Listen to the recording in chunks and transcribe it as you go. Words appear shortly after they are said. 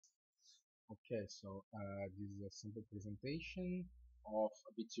Okay, so this is a simple presentation of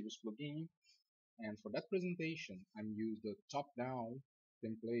a BitSeries plugin, and for that presentation, I'm used the top-down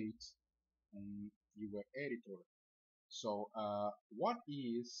template on UR editor. So, what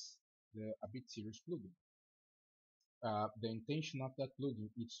is a BitSeries plugin? The intention of that plugin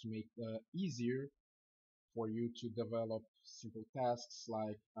is to make easier for you to develop simple tasks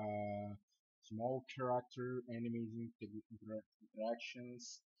like small character, enemies,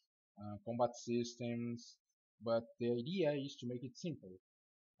 interactions, combat systems, but the idea is to make it simple.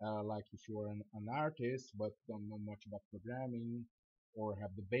 Like if you're an artist but don't know much about programming or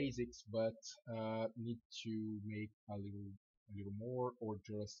have the basics but need to make a little more or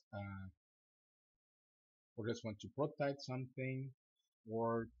just want to prototype something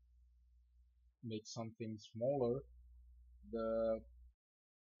or make something smaller, the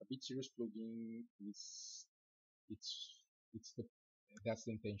a BitSeries plugin is it's it's the that's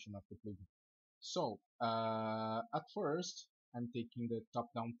the intention of the plugin. So at first, I'm taking the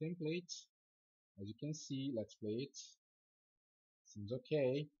top-down template. As you can see, let's play it. Seems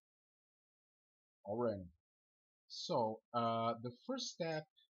okay. Alright. So the first step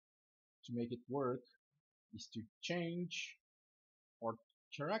to make it work is to change our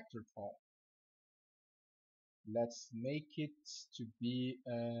character font. Let's make it to be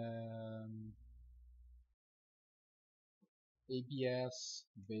ABS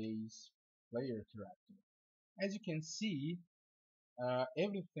based player character. As you can see,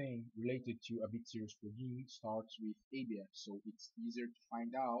 everything related to a BitSeries plugin starts with ABS, so it's easier to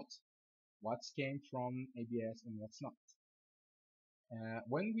find out what's came from ABS and what's not.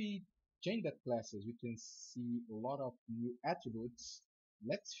 When we change that classes, we can see a lot of new attributes.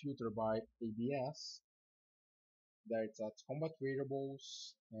 Let's filter by ABS. That's at combat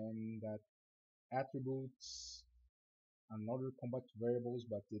variables and that attributes another combat variables,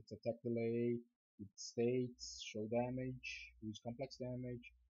 but it's attack delay, it states, show damage, use complex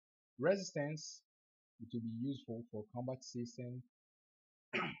damage, resistance. It will be useful for combat system.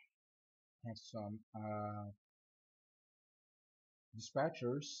 Have some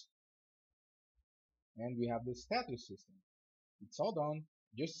dispatchers, and we have the status system. It's all done,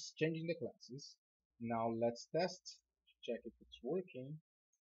 just changing the classes. Now let's test to check if it's working.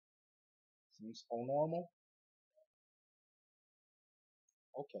 Seems all normal.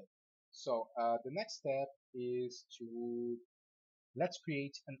 Okay, so the next step is to let's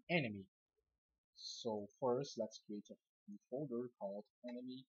create an enemy. So first, let's create a new folder called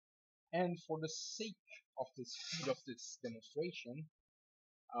enemy. And for the sake of the speed of this demonstration,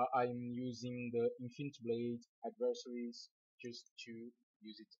 I'm using the Infinite Blade adversaries just to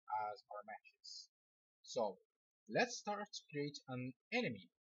use it as our matches. So let's start to create an enemy.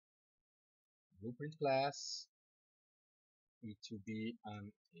 Blueprint class, it will be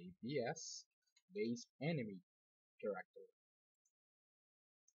an ABS base enemy character.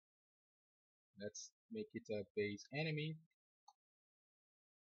 Let's make it a base enemy.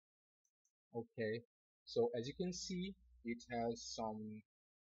 Okay, so as you can see, it has some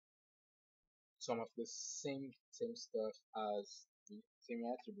of the same stuff as the same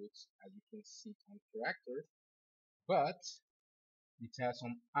attributes as you can see on character, but it has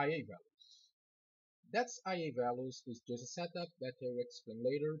some IA values. That's IA values is just a setup that I will explain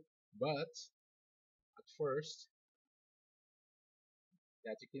later, but at first,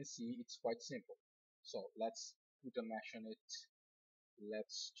 as you can see, it's quite simple. So let's put a mesh on it.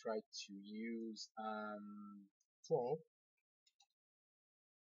 Let's try to use 12.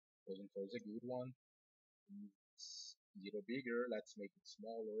 Posing for is a good one. It's a little bigger. Let's make it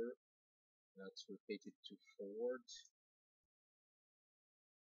smaller. Let's rotate it to forward.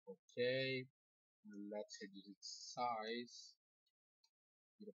 Okay. Let's reduce its size.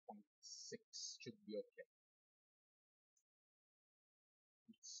 0.6 should be okay.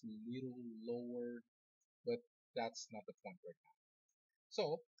 It's a little lower, but that's not the point right now.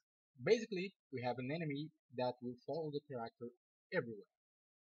 So basically, we have an enemy that will follow the character everywhere.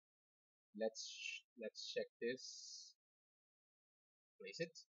 Let's check this. Place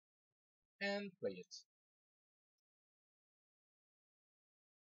it and play it.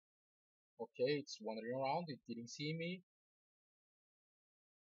 Okay, it's wandering around. It didn't see me,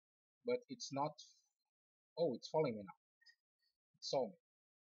 but it's not. Oh, it's following me now. It saw me.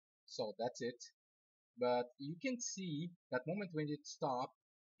 So that's it. But you can see that moment when it stopped,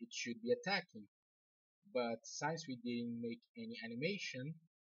 it should be attacking. But since we didn't make any animation,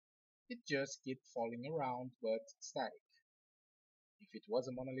 it just kept falling around but static. If it was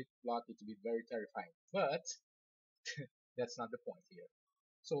a monolith block, it would be very terrifying. But that's not the point here.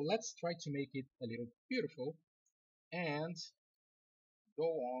 So let's try to make it a little beautiful and go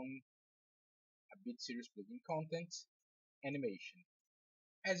on BitSeries plugin content, animation.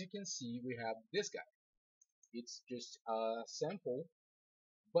 As you can see, we have this guy. It's just a sample,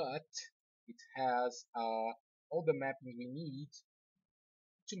 but it has all the mappings we need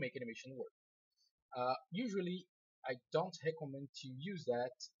to make animation work. Usually, I don't recommend to use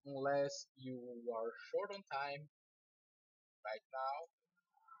that unless you are short on time right now.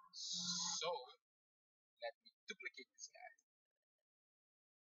 So let me duplicate this guy.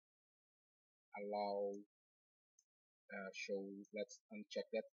 Allow show. Let's uncheck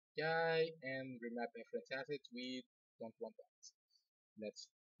that guy and remap reference assets. We don't want that. Let's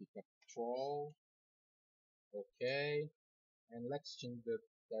pick up troll. Okay, and let's change the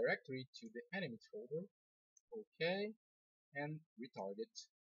directory to the enemies folder. Okay, and retarget.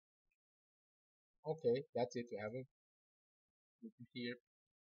 Okay, that's it. We have a button here.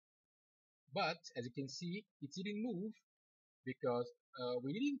 But as you can see, it didn't move because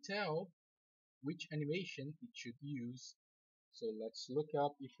we didn't tell which animation it should use. So let's look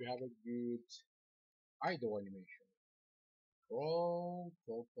up if we have a good idle animation. Troll.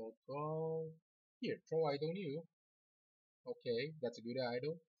 Here, troll idle new. Okay, that's a good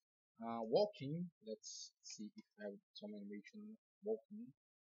idle. Walking, let's see if I have some animation walking.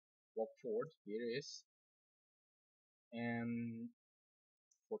 Walk forward, here it is. And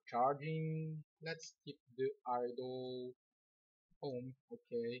for charging, let's keep the idle home,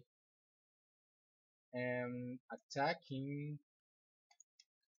 okay. And attacking,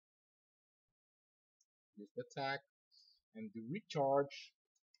 just attack. And the recharge,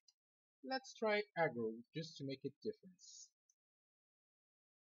 let's try aggro just to make it difference.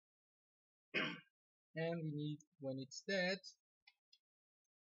 And we need when it's dead,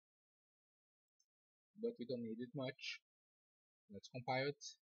 but we don't need it much. Let's compile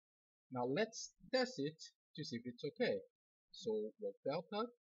it. Now let's test it to see if it's okay. So walk delta,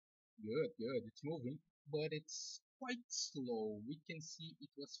 good, it's moving, but it's quite slow. We can see it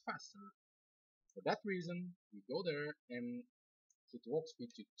was faster. For that reason, we go there and set walk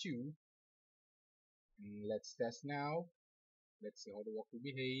speed to 2. And let's test now. Let's see how the walk will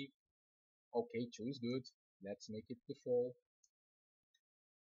behave. Okay, 2 is good. Let's make it default.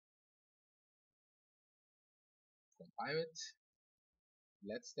 Compile it.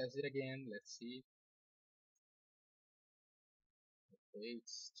 Let's test it again. Let's see. Okay,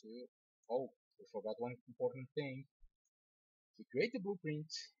 it's 2. Oh, we forgot one important thing. To create a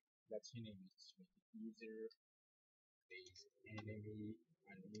blueprint, let's rename it to make it easier. Base enemy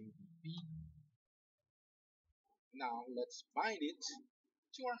and MVP. Now let's bind it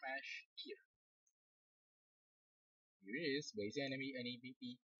to our mesh here. Here it is, base enemy and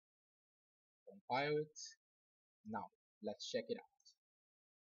MVP. Compile it. Now let's check it out.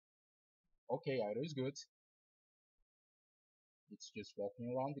 Okay, idle is good. It's just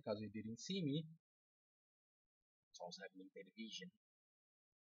walking around because it didn't see me. It's also have limited vision.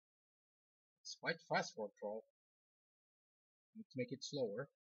 It's quite fast for a troll. Let's make it slower.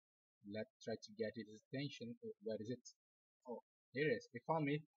 Let's try to get its attention. Where is it? Oh, here it is. It found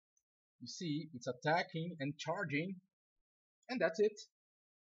me. You see, it's attacking and charging. And that's it.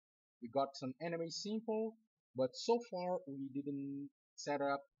 We got some enemy simple, but so far we didn't set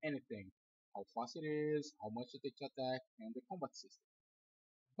up anything. How fast it is, how much it takes to attack, and the combat system.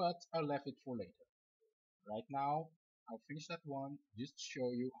 But I'll left it for later. Right now, I'll finish that one just to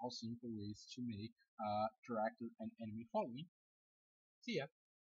show you how simple it is to make character and enemy following. See ya!